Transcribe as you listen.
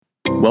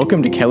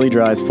Welcome to Kelley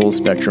Drye's Full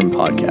Spectrum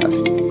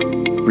podcast,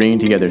 bringing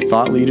together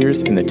thought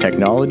leaders in the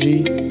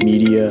technology,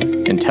 media,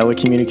 and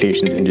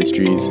telecommunications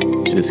industries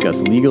to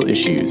discuss legal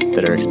issues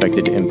that are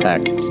expected to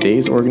impact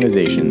today's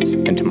organizations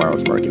and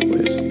tomorrow's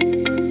marketplace.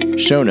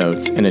 Show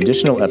notes and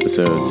additional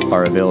episodes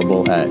are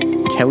available at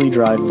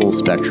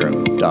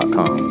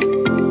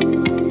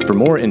kelleydryefullspectrum.com. For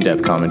more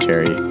in-depth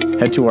commentary,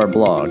 head to our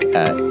blog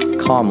at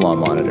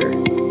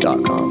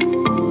comlawmonitor.com.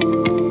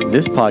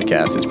 This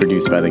podcast is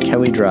produced by the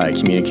Kelley Drye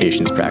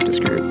Communications Practice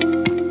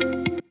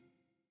Group.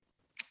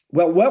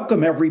 Well,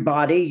 welcome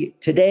everybody.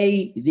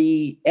 Today,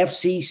 the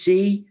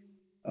FCC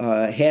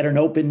had an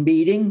open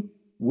meeting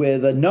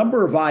with a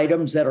number of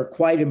items that are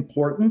quite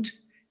important,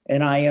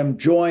 and I am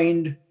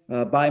joined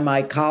by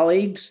my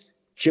colleagues,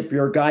 Chip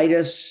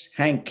Yorgaitis,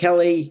 Hank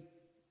Kelly,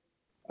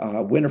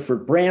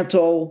 Winifred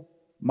Brantle,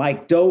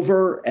 Mike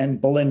Dover, and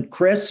Belinda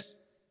Crisp.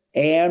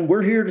 And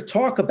we're here to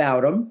talk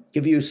about them,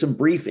 give you some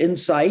brief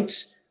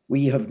insights.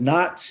 We have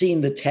not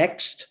seen the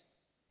text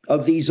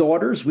of these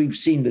orders. We've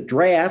seen the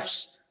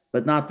drafts,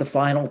 but not the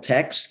final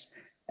text.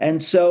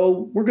 And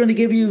so we're going to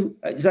give you,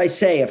 as I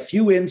say, a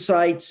few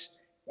insights,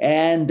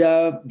 and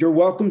you're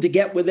welcome to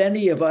get with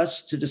any of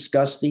us to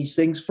discuss these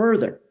things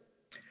further.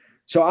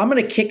 So I'm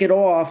going to kick it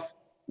off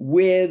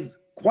with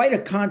quite a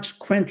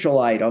consequential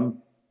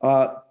item,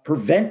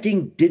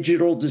 preventing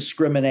digital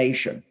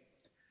discrimination.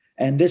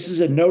 And this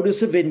is a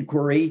notice of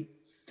inquiry.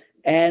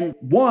 And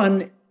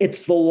one,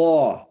 it's the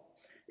law.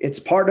 It's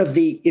part of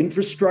the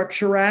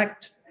Infrastructure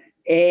Act,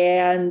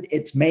 and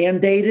it's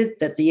mandated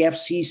that the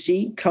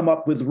FCC come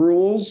up with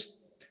rules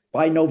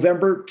by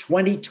November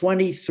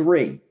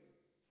 2023.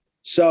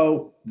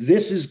 So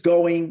this is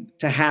going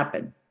to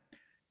happen.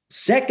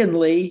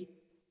 Secondly,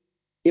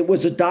 it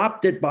was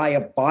adopted by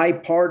a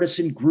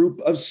bipartisan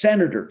group of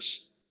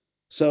senators.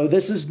 So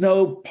this is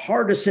no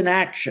partisan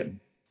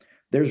action.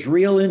 There's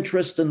real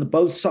interest on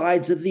both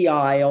sides of the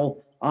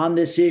aisle on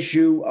this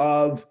issue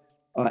of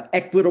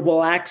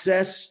equitable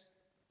access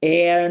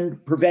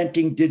and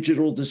preventing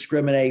digital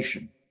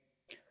discrimination.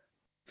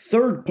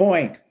 Third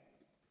point,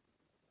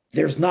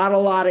 there's not a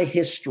lot of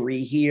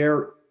history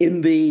here in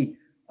the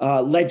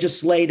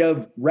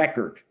legislative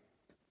record.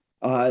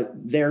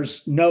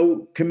 There's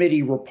no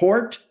committee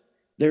report.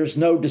 There's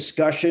no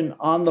discussion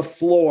on the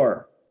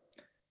floor.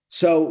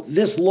 So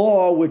this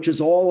law, which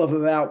is all of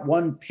about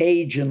 1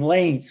 page in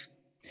length,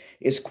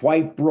 is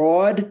quite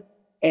broad,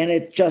 and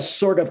it just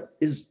sort of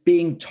is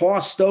being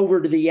tossed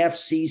over to the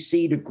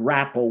FCC to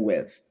grapple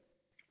with.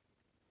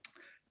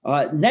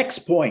 Next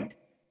point,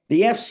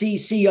 the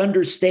FCC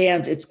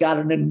understands it's got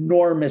an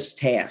enormous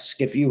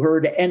task. If you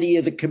heard any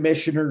of the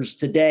commissioners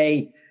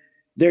today,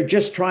 they're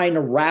just trying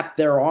to wrap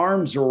their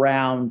arms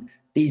around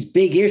these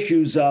big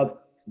issues of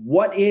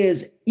what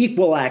is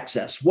equal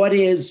access, what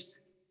is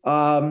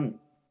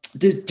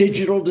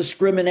digital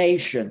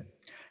discrimination,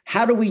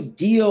 how do we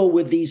deal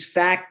with these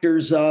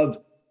factors of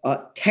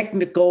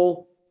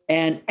technical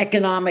and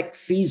economic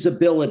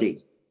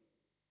feasibility.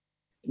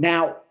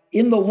 Now,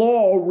 in the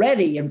law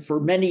already, and for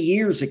many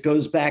years, it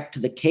goes back to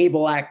the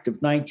Cable Act of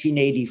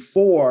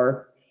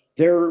 1984,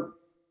 there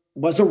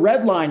was a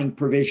redlining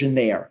provision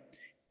there.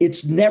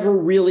 It's never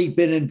really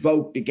been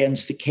invoked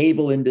against the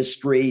cable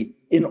industry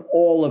in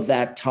all of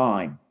that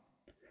time.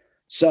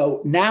 So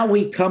now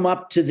we come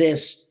up to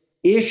this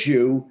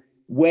issue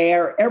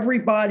where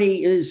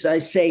everybody is, I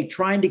say,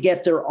 trying to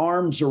get their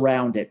arms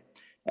around it.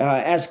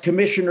 As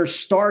Commissioner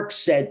Stark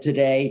said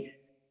today,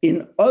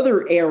 in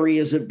other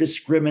areas of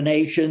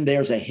discrimination,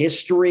 there's a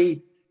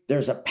history,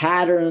 there's a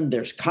pattern,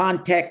 there's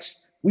context.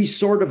 We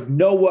sort of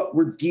know what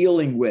we're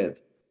dealing with.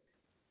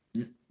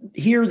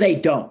 Here they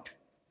don't.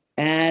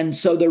 And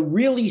so they're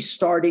really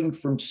starting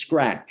from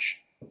scratch.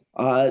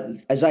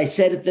 As I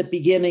said at the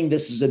beginning,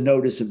 this is a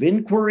notice of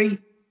inquiry.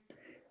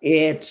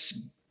 It's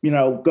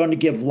going to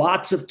give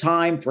lots of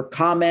time for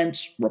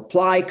comments,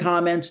 reply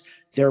comments.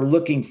 They're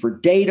looking for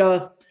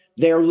data.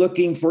 They're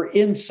looking for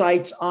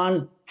insights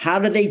on how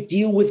do they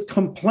deal with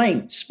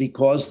complaints,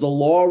 because the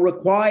law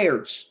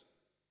requires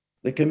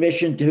the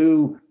commission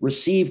to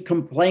receive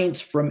complaints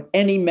from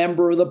any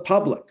member of the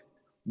public.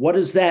 What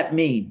does that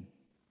mean?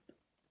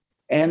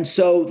 And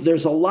so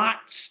there's a lot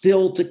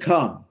still to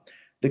come.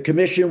 The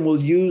commission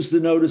will use the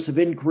notice of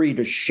inquiry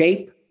to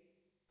shape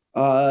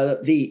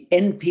the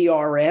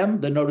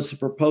NPRM, the notice of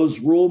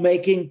proposed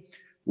rulemaking,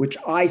 which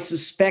I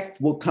suspect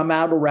will come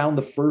out around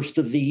the first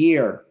of the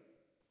year.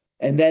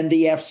 And then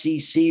the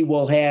FCC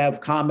will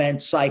have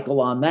comment cycle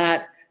on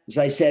that, as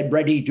I said,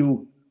 ready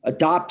to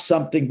adopt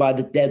something by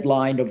the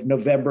deadline of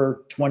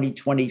November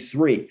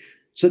 2023.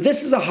 So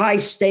this is a high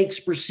stakes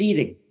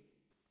proceeding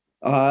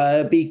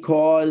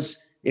because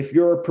if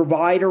you're a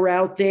provider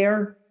out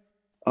there,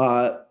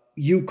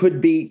 you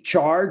could be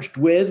charged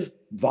with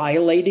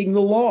violating the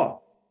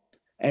law.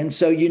 And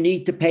so you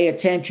need to pay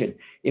attention.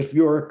 If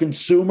you're a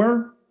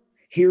consumer,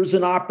 here's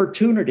an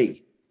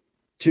opportunity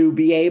to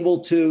be able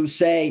to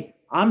say,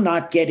 I'm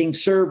not getting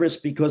service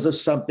because of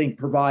something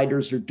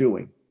providers are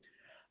doing.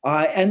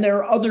 And there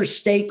are other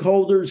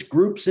stakeholders,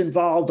 groups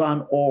involved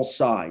on all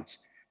sides.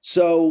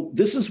 So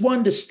this is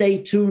one to stay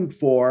tuned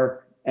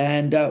for,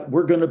 and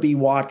we're going to be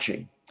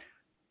watching.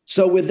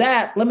 So with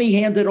that, let me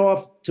hand it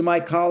off to my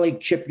colleague,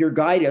 Chip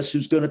Urgaitis,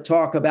 who's going to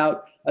talk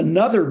about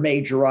another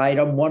major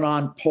item, one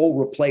on pole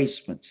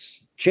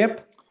replacements.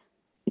 Chip?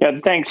 Yeah,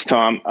 thanks,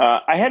 Tom.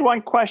 I had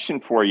one question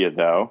for you,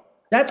 though.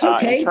 That's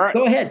okay.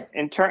 Go ahead.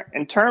 In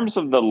terms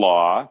of the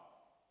law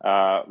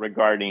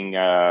regarding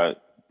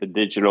the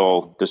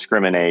digital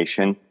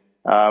discrimination,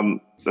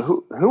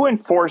 who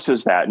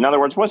enforces that? In other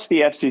words, what's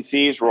the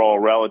FCC's role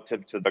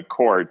relative to the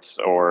courts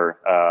or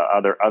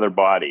other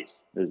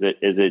bodies? Is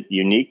it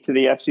unique to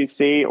the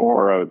FCC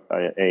or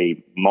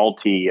a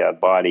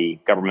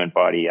multi-body government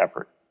body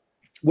effort?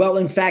 Well,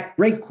 in fact,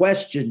 great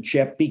question,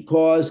 Chip,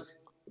 because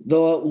the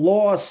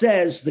law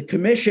says the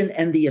commission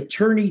and the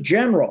attorney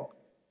general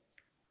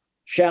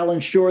shall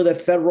ensure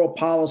that federal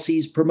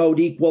policies promote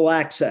equal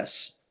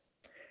access.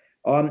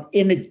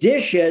 In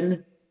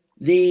addition,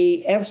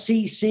 the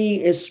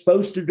FCC is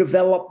supposed to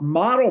develop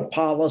model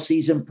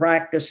policies and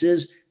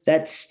practices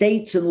that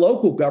states and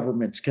local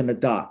governments can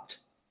adopt.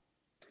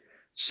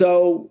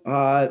 So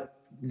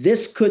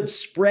this could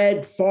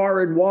spread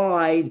far and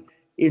wide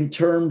in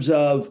terms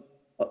of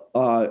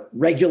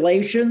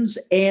regulations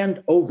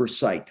and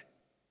oversight.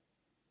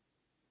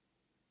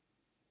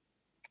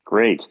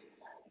 Great.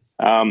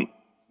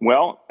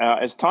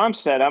 As Tom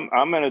said,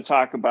 I'm going to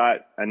talk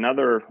about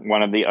another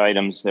one of the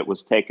items that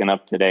was taken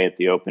up today at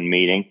the open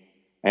meeting.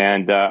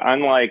 And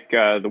unlike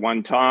the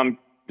one Tom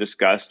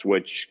discussed,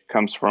 which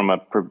comes from a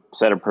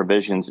set of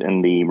provisions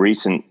in the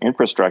recent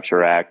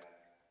Infrastructure Act,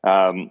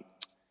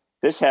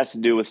 this has to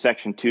do with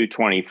Section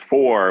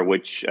 224,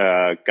 which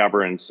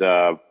governs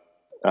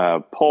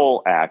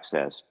pole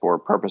access for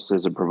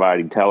purposes of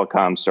providing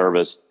telecom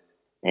service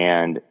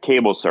and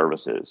cable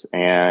services.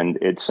 And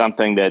it's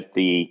something that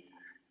the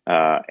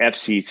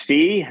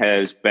FCC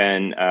has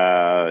been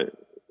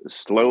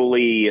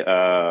slowly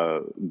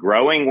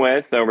growing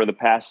with over the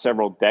past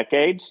several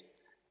decades.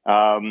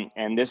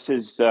 And this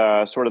is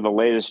sort of the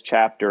latest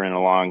chapter in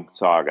a long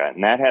saga.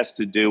 And that has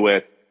to do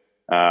with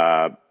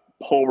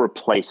pole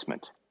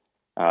replacement.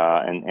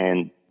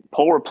 And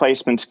pole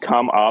replacements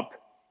come up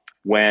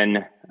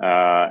when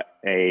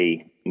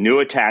a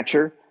new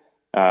attacher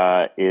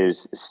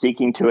is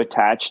seeking to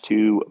attach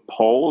to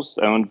poles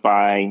owned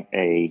by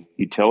a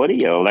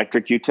utility, an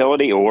electric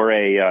utility, or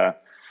an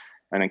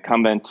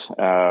incumbent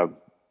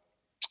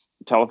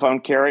telephone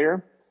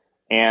carrier,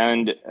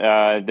 and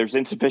there's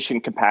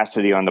insufficient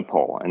capacity on the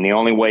pole. And the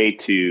only way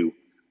to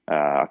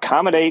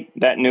accommodate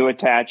that new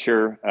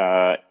attacher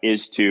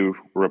is to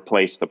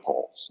replace the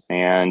poles.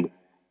 And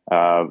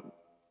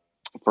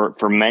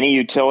for many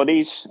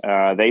utilities,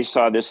 they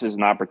saw this as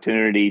an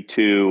opportunity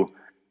to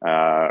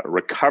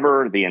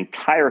recover the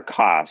entire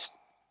cost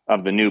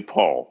of the new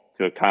pole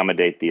to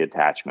accommodate the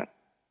attachment.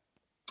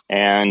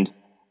 And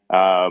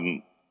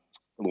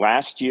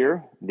last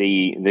year,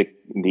 the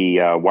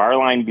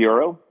Wireline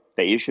Bureau,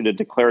 they issued a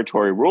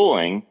declaratory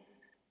ruling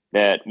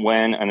that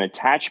when an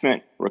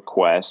attachment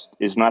request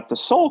is not the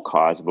sole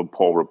cause of a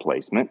pole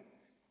replacement,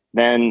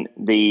 then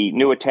the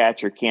new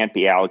attacher can't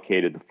be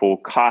allocated the full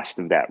cost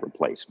of that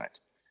replacement.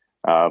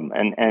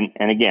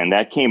 And again,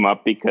 that came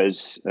up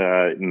because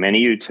many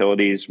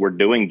utilities were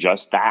doing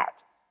just that.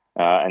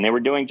 And they were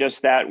doing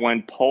just that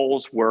when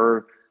poles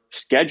were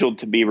scheduled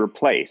to be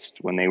replaced,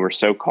 when they were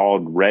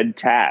so-called red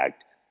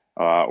tagged,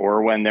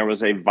 or when there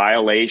was a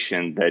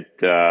violation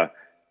that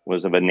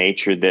was of a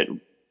nature that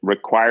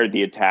required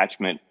the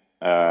attachment,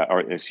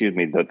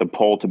 the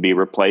pole to be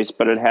replaced,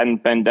 but it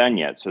hadn't been done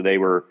yet. So they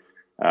were,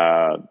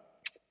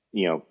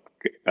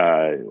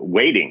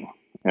 waiting.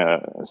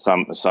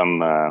 Some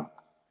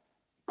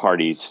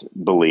parties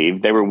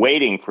believe they were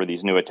waiting for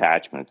these new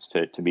attachments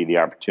to be the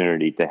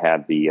opportunity to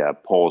have the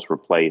poles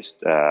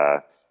replaced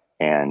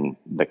and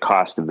the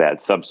cost of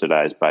that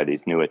subsidized by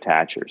these new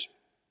attachers.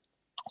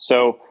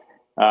 So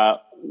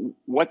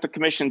what the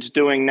commission's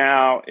doing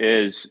now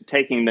is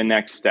taking the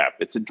next step.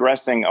 It's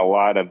addressing a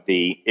lot of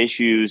the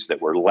issues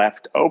that were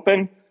left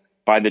open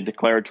by the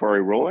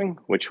declaratory ruling,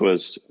 which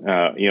was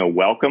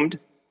welcomed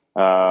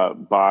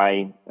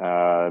by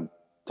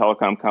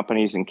telecom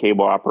companies and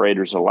cable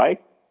operators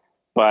alike.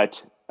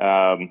 But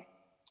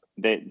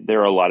there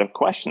are a lot of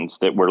questions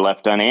that were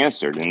left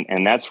unanswered.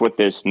 And that's what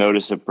this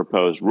notice of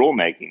proposed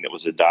rulemaking that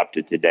was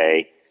adopted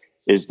today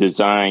is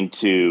designed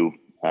to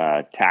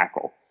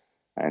tackle.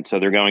 And so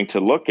they're going to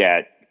look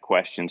at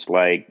questions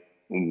like,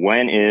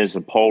 when is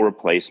a pole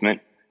replacement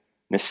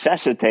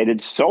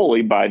necessitated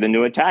solely by the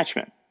new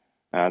attachment?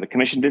 The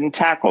commission didn't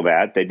tackle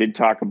that. They did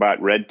talk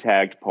about red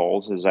tagged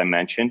poles, as I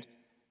mentioned,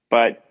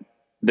 but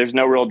there's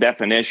no real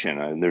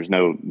definition. There's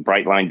no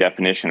bright line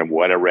definition of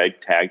what a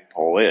red tagged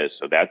pole is.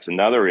 So that's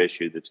another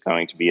issue that's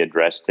going to be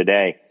addressed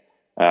today,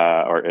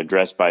 or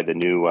addressed by the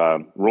new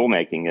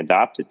rulemaking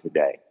adopted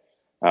today.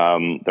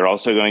 They're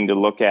also going to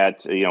look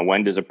at,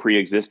 when does a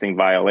pre-existing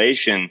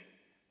violation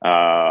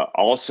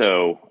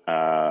also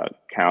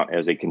count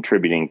as a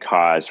contributing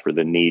cause for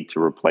the need to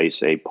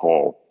replace a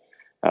pole?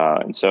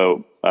 And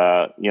so,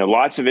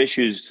 lots of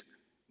issues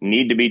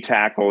need to be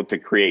tackled to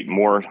create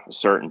more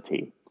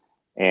certainty.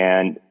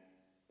 And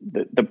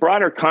the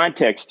broader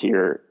context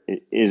here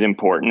is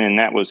important, and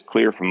that was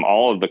clear from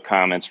all of the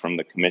comments from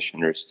the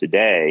commissioners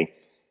today,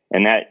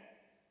 and that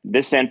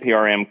this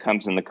NPRM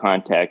comes in the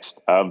context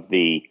of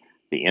the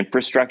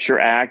Infrastructure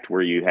Act,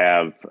 where you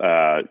have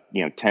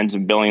tens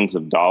of billions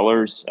of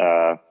dollars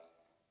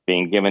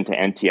being given to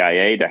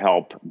NTIA to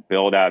help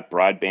build out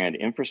broadband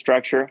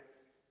infrastructure.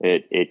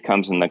 It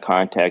comes in the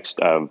context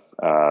of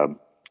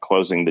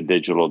closing the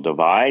digital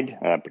divide,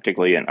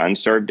 particularly in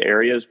unserved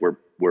areas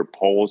where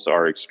poles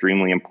are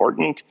extremely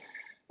important,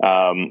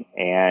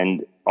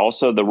 and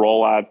also the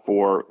rollout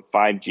for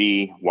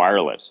 5G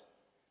wireless.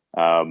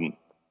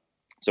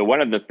 So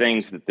one of the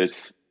things that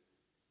this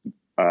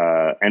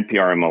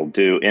NPRM will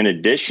do, in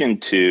addition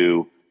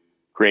to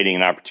creating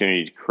an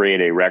opportunity to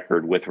create a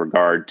record with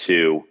regard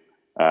to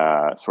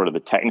sort of the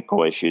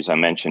technical issues I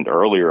mentioned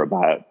earlier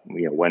about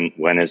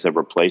when is a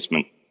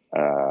replacement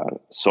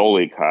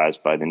solely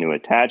caused by the new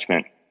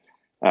attachment,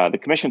 the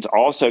Commission's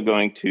also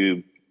going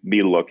to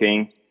be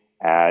looking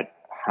at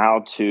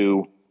how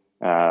to,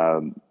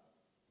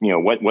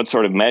 what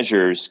sort of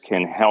measures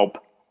can help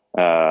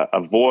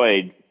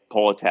avoid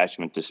pole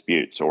attachment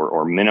disputes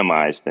or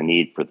minimize the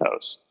need for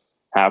those.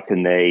 How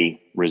can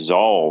they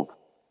resolve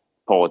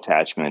pole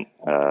attachment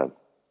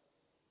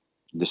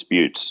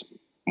disputes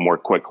more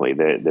quickly?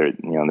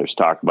 There's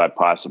talk about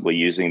possibly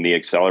using the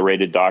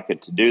accelerated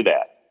docket to do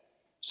that.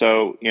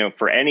 So,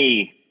 for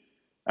any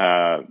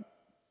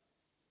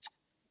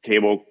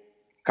cable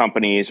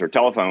companies or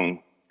telephone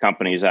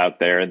companies out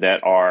there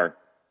that are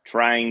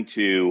trying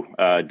to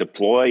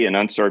deploy in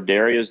unserved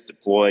areas,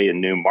 deploy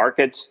in new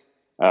markets,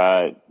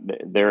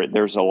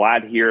 there's a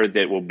lot here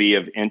that will be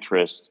of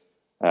interest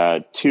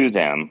to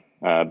them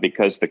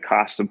because the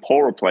cost of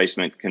pole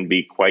replacement can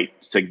be quite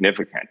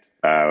significant.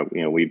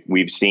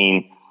 We've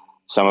seen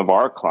some of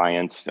our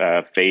clients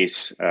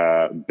face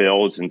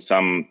bills in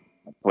some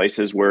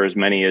places where as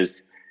many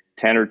as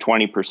 10 or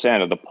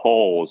 20% of the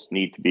poles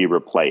need to be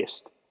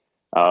replaced.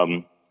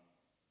 There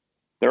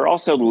are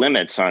also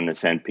limits on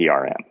this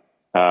NPRM.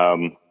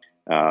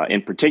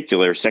 In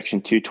particular,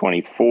 Section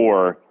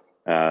 224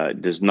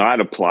 does not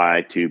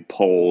apply to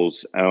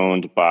poles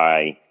owned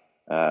by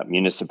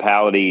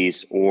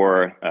municipalities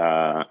or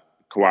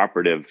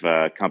cooperative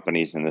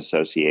companies and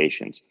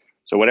associations.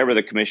 So whatever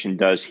the Commission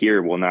does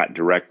here will not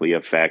directly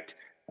affect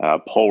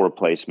pole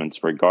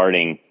replacements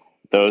regarding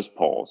those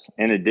poles.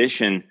 In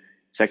addition,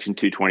 Section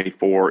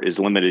 224 is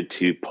limited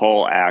to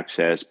pole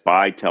access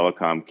by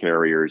telecom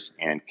carriers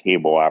and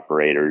cable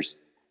operators.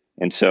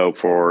 And so,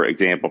 for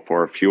example,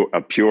 for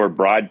a pure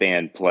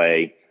broadband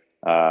play,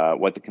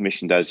 what the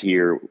Commission does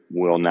here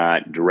will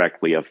not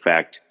directly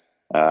affect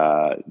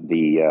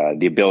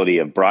the ability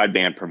of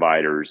broadband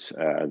providers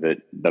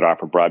that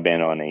offer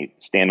broadband on a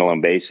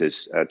standalone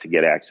basis to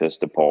get access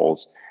to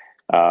poles.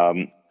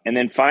 And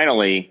then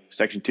finally,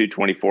 Section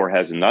 224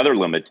 has another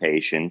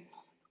limitation,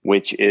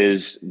 which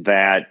is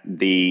that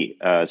the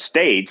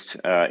states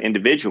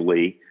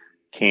individually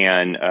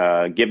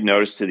can give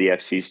notice to the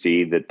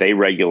FCC that they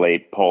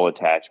regulate pole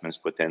attachments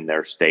within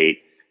their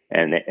state,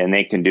 and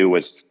they can do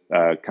what's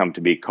come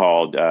to be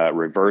called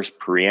reverse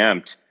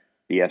preempt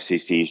the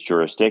FCC's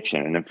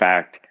jurisdiction. And in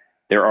fact,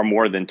 there are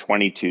more than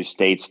 22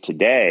 states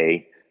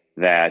today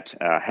that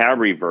have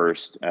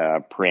reversed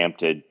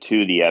preempted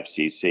to the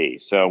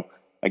FCC. So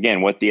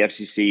again, what the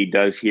FCC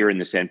does here in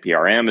this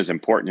NPRM, as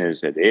important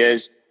as it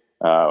is,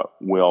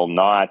 will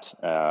not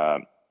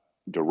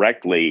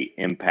directly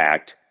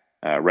impact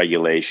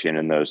regulation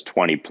in those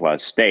 20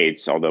 plus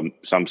states, although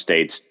some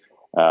states,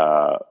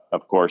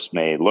 of course,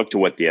 may look to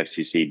what the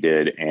FCC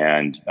did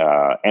and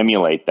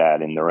emulate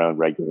that in their own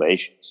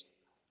regulations.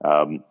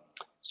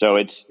 So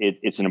it's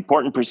an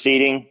important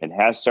proceeding. It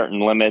has certain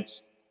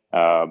limits,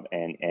 and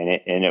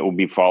it will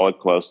be followed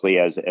closely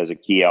as a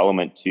key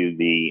element to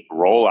the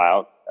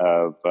rollout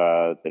of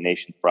the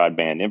nation's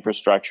broadband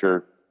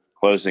infrastructure,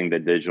 closing the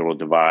digital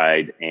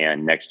divide,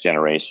 and next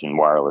generation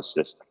wireless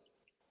systems.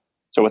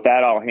 So with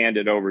that, I'll hand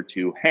it over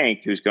to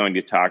Hank, who's going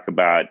to talk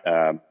about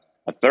a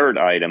third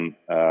item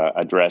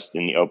addressed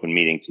in the open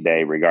meeting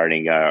today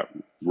regarding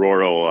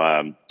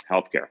rural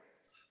healthcare.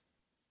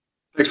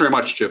 Thanks very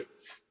much, Chip.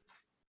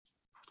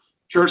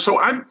 Sure. So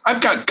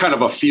I've got kind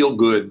of a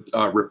feel-good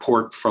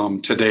report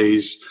from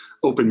today's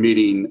open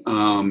meeting.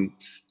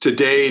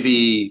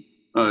 Today,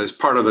 as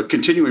part of the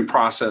continuing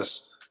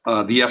process,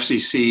 the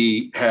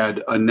FCC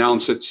had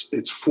announced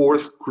its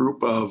fourth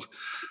group of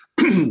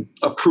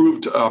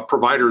approved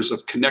providers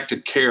of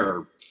connected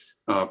care,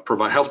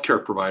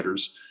 healthcare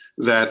providers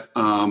that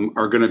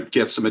are going to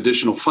get some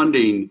additional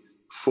funding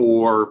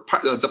for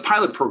the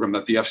pilot program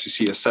that the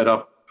FCC has set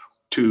up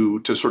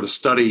to sort of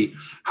study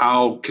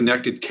how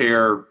connected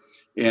care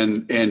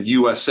and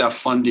USF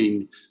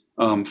funding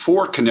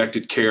for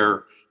connected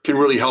care can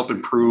really help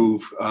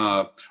improve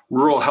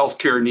rural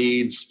healthcare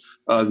needs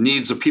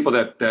of people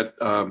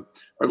that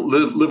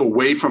live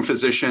away from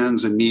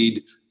physicians and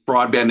need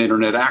broadband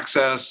internet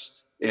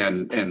access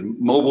and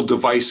mobile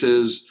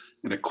devices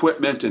and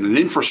equipment and an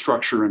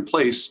infrastructure in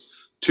place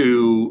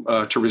to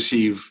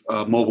receive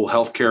mobile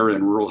healthcare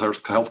and rural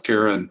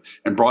healthcare and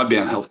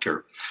broadband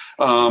healthcare.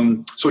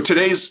 So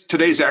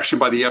today's action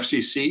by the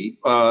FCC,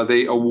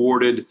 they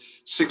awarded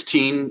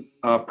 16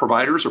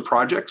 providers or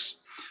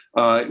projects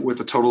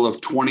with a total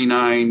of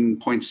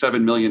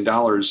 $29.7 million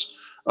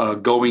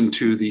going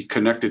to the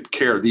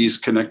these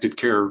connected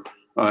care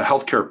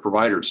healthcare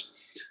providers.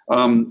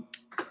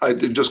 I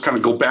just kind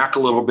of go back a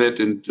little bit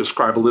and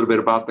describe a little bit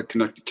about the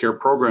Connected Care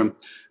program.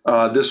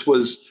 This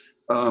was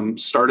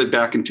started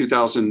back in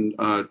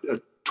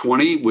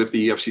 2020 with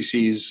the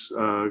FCC's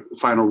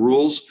final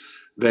rules.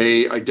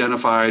 They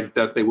identified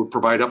that they would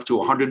provide up to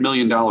 $100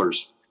 million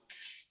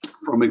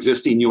from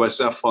existing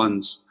USF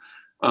funds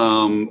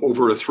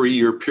over a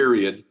 3-year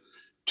period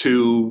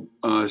to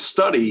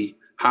study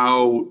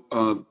how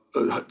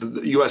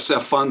the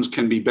USF funds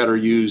can be better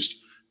used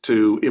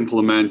to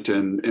implement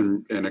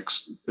and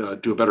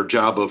do a better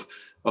job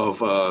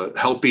of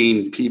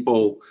helping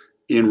people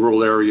in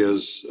rural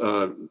areas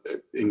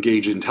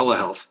engage in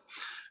telehealth.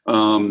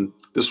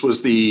 This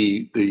was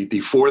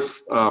the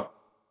fourth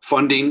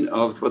funding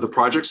of the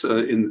projects.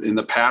 In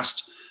the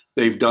past,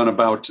 they've done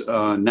about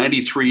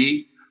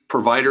 93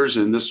 providers,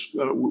 and this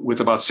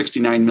with about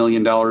 $69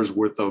 million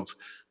worth of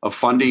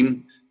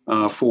funding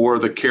for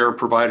the care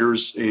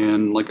providers.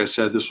 And like I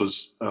said, this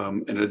was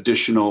an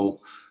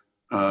additional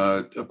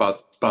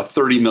about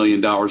 $30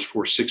 million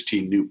for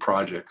 16 new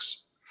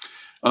projects.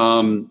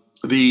 Again,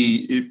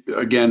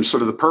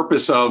 sort of the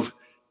purpose of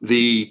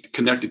the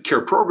Connected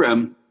Care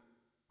program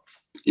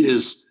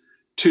is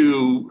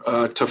to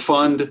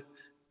fund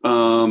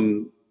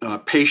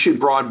patient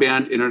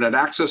broadband internet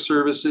access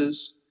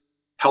services,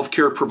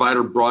 healthcare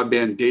provider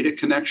broadband data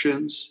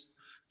connections,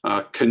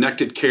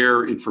 connected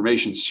care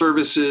information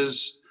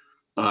services,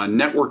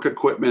 network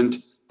equipment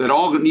that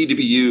all need to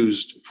be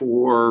used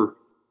for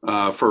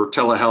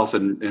telehealth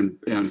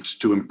and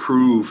to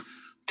improve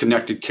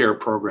connected care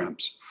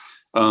programs.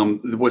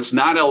 What's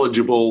not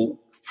eligible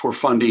for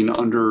funding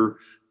under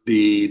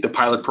the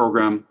pilot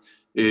program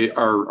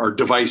are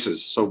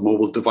devices, so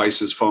mobile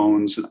devices,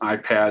 phones, and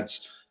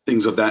iPads,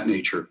 things of that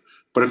nature.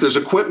 But if there's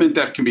equipment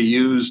that can be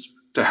used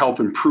to help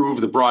improve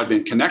the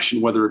broadband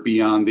connection, whether it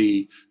be on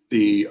the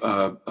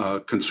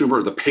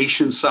consumer, the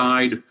patient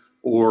side,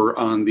 or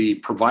on the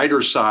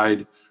provider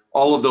side,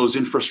 all of those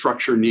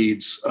infrastructure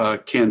needs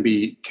can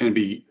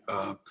be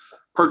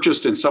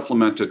purchased and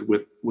supplemented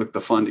with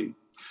the funding.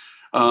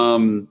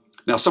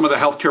 Now, some of the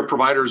healthcare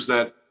providers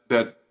that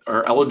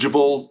are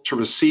eligible to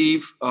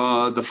receive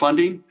the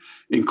funding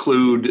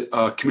include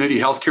community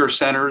healthcare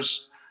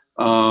centers,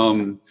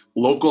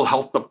 local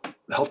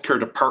healthcare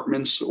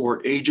departments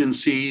or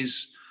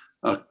agencies,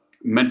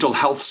 mental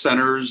health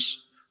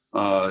centers,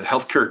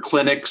 healthcare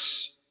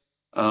clinics,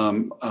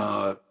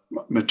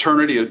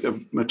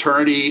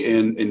 maternity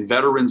and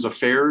veterans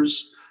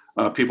affairs.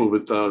 People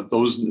with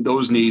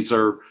those needs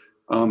are.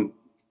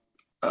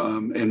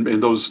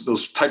 And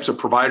those types of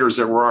providers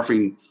that were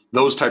offering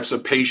those types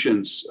of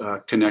patients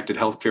connected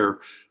healthcare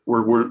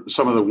were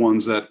some of the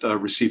ones that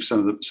received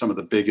some of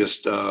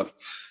the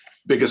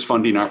biggest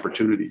funding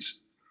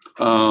opportunities.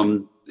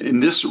 In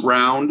this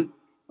round,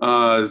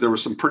 there were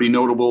some pretty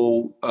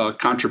notable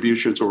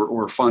contributions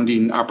or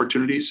funding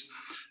opportunities.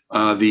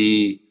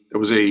 There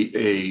was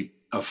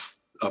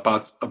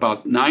about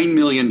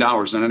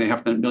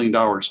 $9.5 million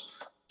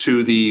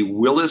to the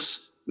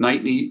Willis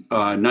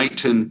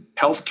Knighton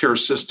Healthcare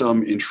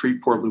System in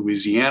Shreveport,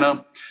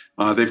 Louisiana.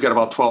 They've got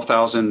about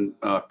 12,000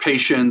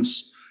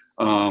 patients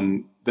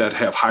that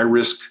have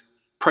high-risk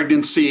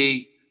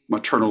pregnancy,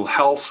 maternal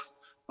health,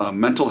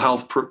 mental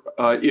health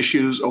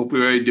issues,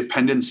 opioid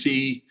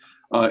dependency,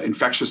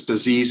 infectious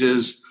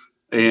diseases,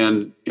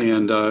 and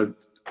they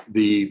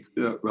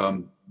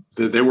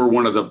were,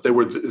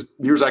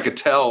 near as I could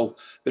tell,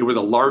 they were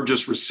the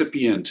largest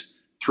recipient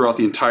throughout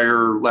the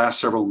entire last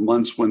several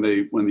months when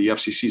the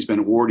FCC has been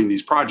awarding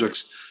these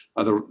projects,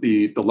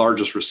 the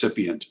largest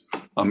recipient.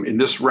 In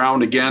this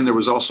round, again, there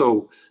was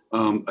also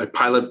a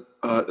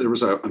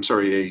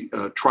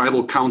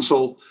tribal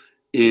council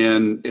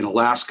in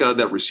Alaska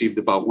that received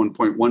about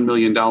 $1.1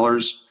 million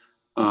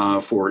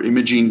for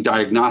imaging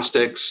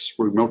diagnostics,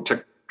 remote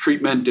tech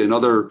treatment, and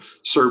other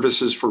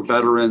services for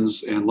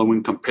veterans and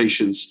low-income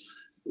patients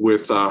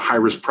with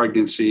high-risk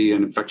pregnancy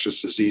and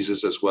infectious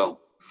diseases as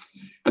well.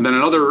 And then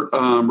another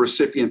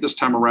recipient this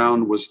time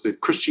around was the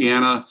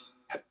Christiana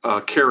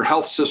Care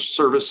Health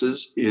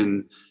Services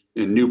in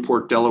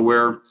Newport,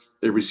 Delaware.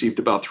 They received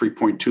about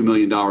 $3.2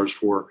 million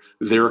for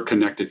their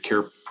connected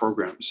care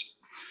programs.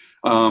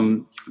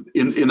 In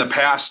the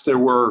past, there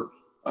were,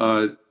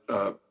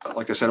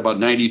 like I said, about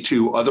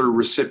 92 other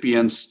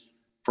recipients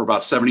for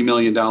about $70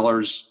 million.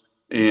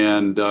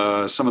 And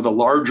some of the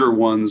larger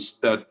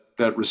ones that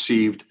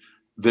received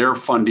their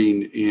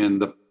funding in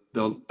the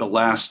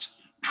last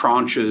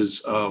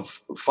tranches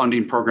of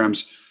funding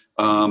programs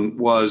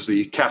was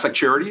the Catholic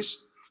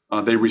Charities.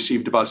 They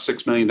received about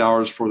 $6 million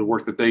for the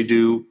work that they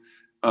do.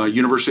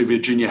 University of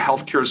Virginia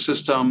Healthcare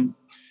System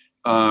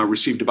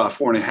received about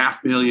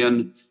 $4.5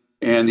 million.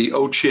 and the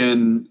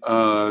Ochin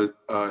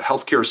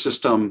healthcare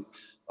system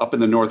up in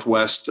the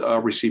Northwest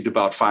received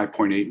about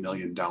 $5.8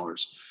 million.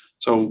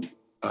 So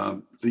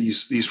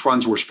these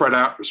funds were spread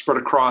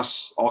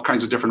across all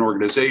kinds of different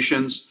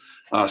organizations.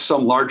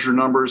 Some larger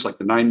numbers, like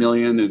the 9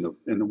 million and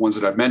the ones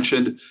that I've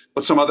mentioned,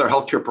 but some other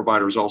healthcare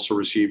providers also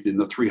received in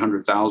the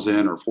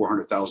 $300,000 or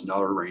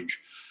 $400,000 range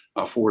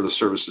for the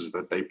services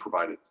that they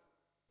provided.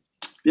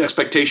 The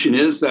expectation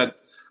is that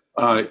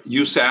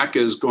USAC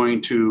is going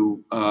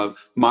to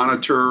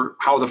monitor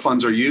how the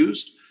funds are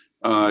used,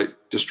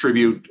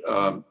 distribute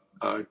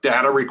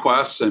data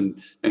requests,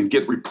 and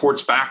get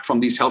reports back from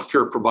these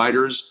healthcare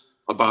providers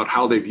about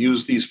how they've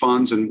used these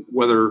funds and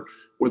whether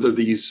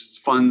these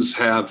funds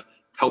have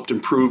helped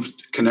improve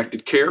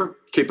connected care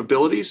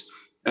capabilities.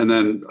 And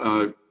then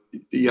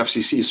the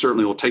FCC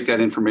certainly will take that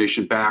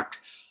information back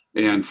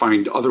and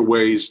find other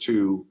ways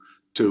to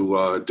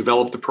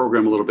develop the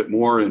program a little bit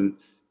more and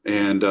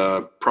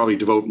probably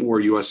devote more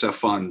USF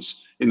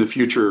funds in the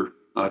future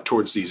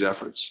towards these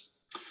efforts.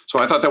 So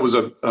I thought that was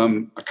I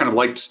kind of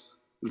liked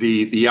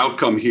the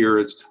outcome here.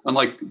 It's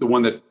unlike the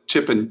one that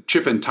Chip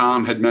and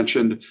Tom had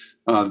mentioned.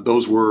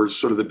 Those were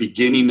sort of the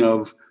beginning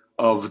of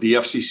the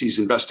FCC's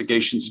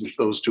investigations into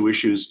those two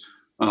issues.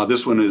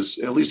 This one is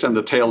at least on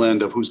the tail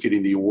end of who's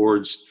getting the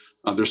awards.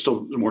 There's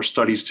still more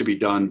studies to be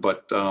done,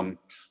 but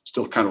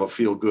still kind of a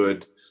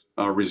feel-good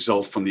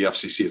result from the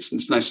FCC.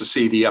 It's nice to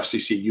see the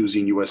FCC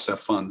using USF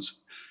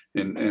funds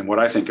in what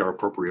I think are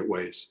appropriate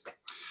ways.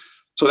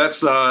 So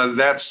that's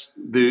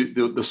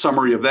the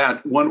summary of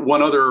that.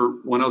 One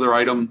other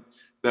item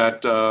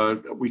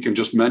that we can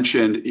just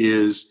mention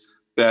is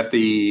that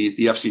the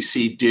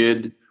FCC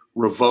did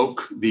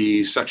revoke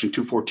the Section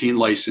 214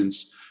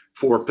 license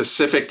for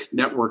Pacific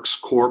Networks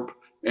Corp.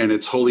 And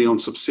its wholly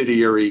owned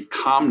subsidiary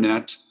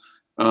ComNet.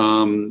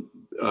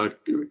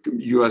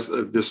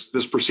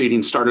 This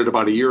proceeding started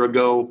about a year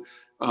ago,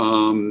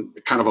 kind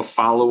of a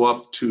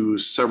follow-up to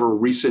several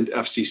recent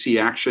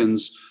FCC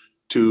actions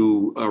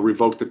to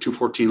revoke the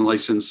 214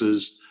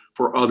 licenses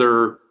for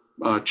other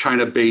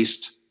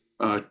China-based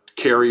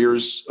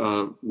carriers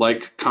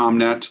like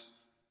ComNet.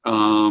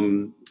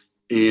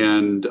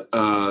 And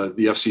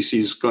the FCC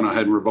is going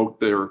ahead and revoke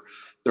their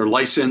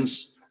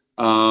license.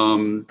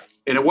 And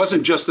it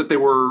wasn't just that they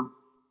were,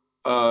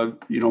 a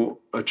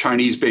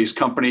Chinese-based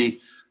company.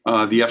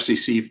 The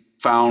FCC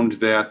found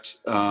that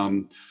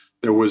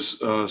there was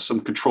some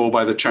control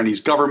by the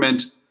Chinese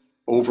government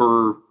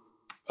over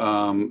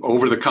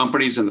the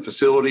companies and the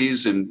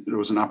facilities, and there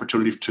was an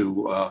opportunity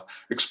to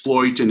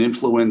exploit and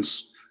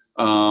influence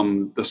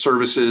the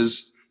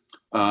services.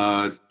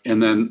 And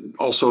then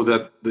also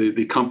that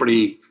the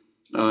company,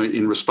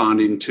 in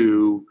responding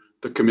to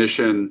the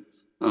commission,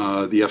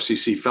 the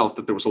FCC felt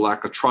that there was a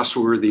lack of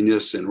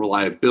trustworthiness and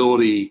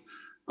reliability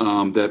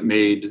that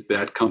made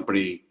that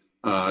company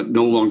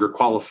no longer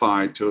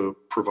qualified to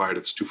provide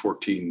its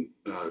 214,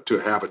 to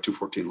have a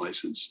 214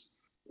 license.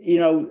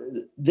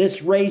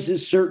 This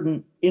raises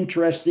certain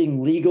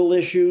interesting legal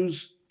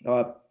issues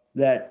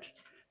that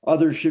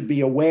others should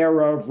be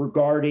aware of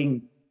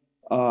regarding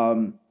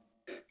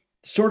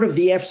sort of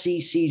the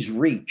FCC's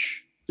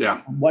reach.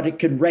 Yeah. What it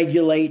can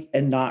regulate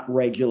and not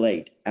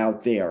regulate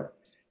out there.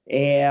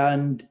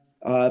 And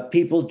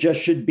people just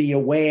should be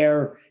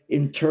aware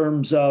in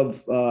terms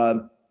of,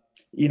 the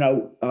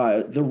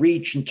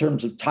reach in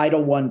terms of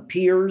Title I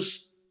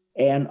peers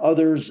and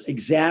others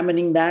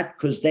examining that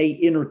because they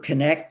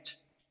interconnect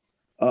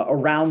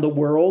around the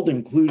world,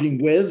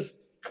 including with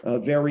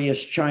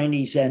various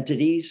Chinese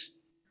entities.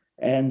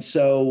 And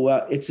so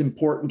it's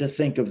important to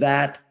think of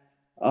that.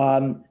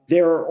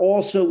 There are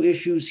also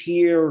issues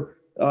here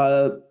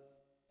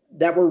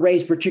that were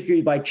raised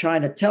particularly by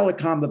China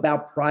Telecom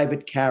about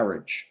private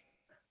carriage,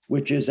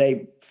 which is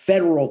a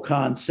federal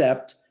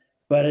concept,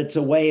 but it's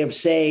a way of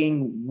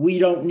saying we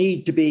don't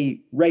need to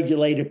be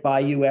regulated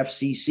by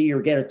UFCC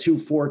or get a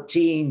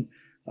 214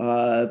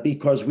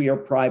 because we are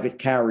private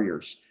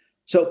carriers.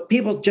 So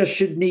people just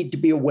should need to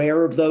be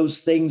aware of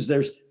those things.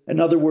 There's, in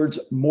other words,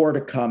 more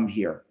to come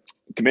here.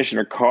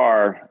 Commissioner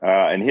Carr,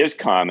 in his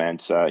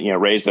comments,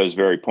 raised those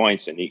very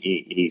points, and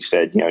he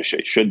said,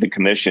 should the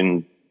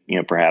commission,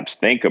 perhaps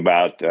think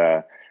about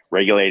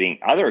regulating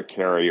other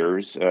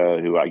carriers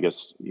who I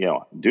guess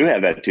do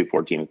have that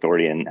 214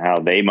 authority and how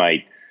they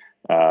might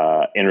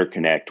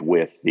interconnect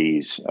with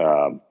these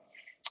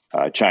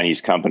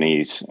Chinese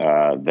companies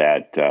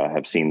that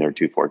have seen their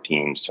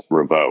 214s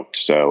revoked.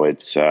 So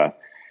it's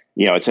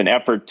it's an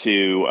effort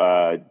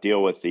to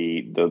deal with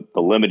the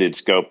limited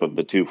scope of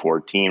the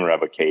 214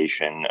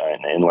 revocation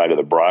in light of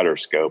the broader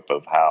scope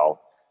of how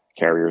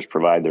carriers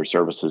provide their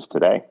services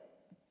today.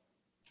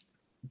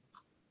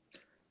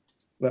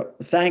 Well,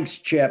 thanks,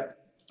 Chip.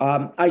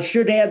 I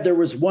should add there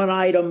was one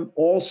item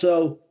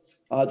also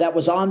that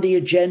was on the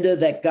agenda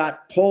that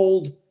got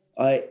pulled.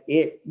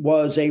 It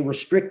was a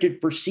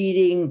restricted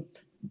proceeding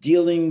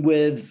dealing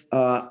with,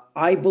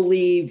 I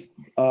believe,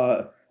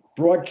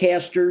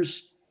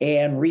 broadcasters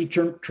and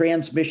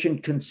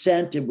retransmission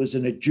consent. It was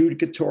an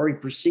adjudicatory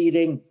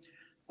proceeding.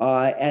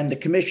 and the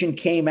commission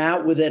came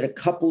out with it a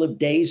couple of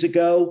days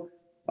ago,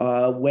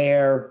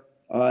 where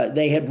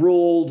they had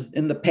ruled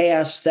in the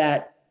past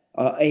that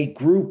a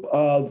group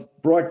of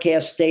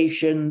broadcast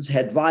stations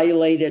had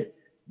violated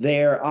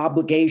their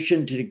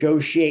obligation to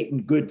negotiate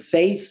in good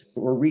faith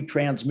for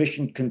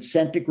retransmission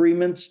consent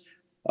agreements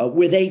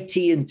with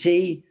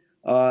AT&T.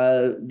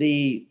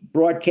 The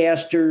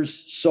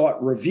broadcasters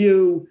sought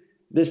review,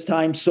 this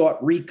time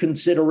sought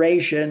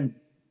reconsideration,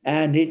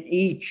 and in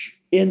each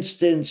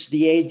instance,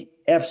 the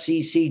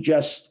FCC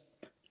just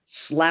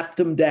slapped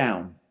them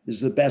down,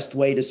 is the best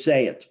way to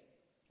say it,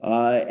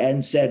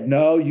 and said,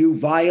 no, you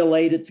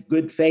violated the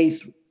good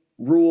faith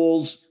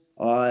rules,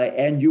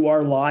 and you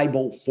are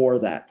liable for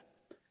that.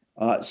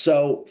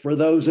 So for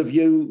those of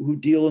you who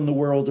deal in the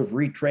world of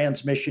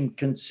retransmission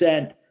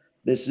consent,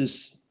 this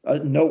is a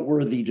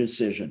noteworthy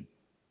decision.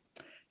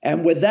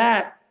 And with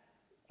that,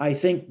 I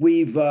think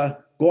we've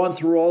gone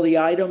through all the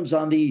items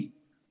on the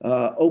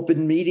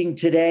open meeting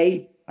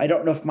today. I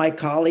don't know if my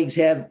colleagues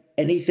have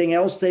anything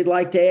else they'd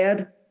like to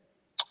add.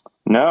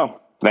 No.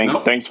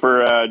 Thanks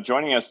for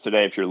joining us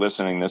today if you're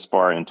listening this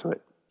far into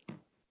it.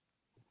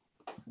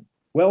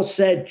 Well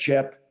said,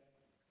 Chip.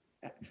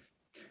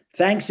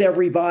 Thanks,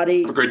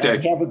 everybody. Have a great day.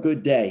 And have a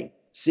good day.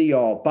 See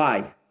y'all.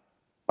 Bye.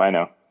 Bye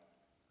now.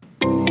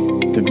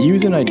 The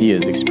views and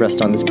ideas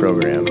expressed on this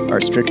program are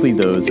strictly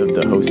those of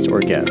the host or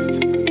guests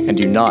and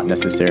do not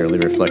necessarily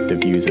reflect the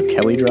views of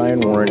Kelley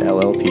Drye & Warren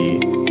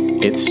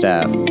LLP, its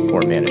staff,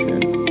 or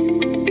management.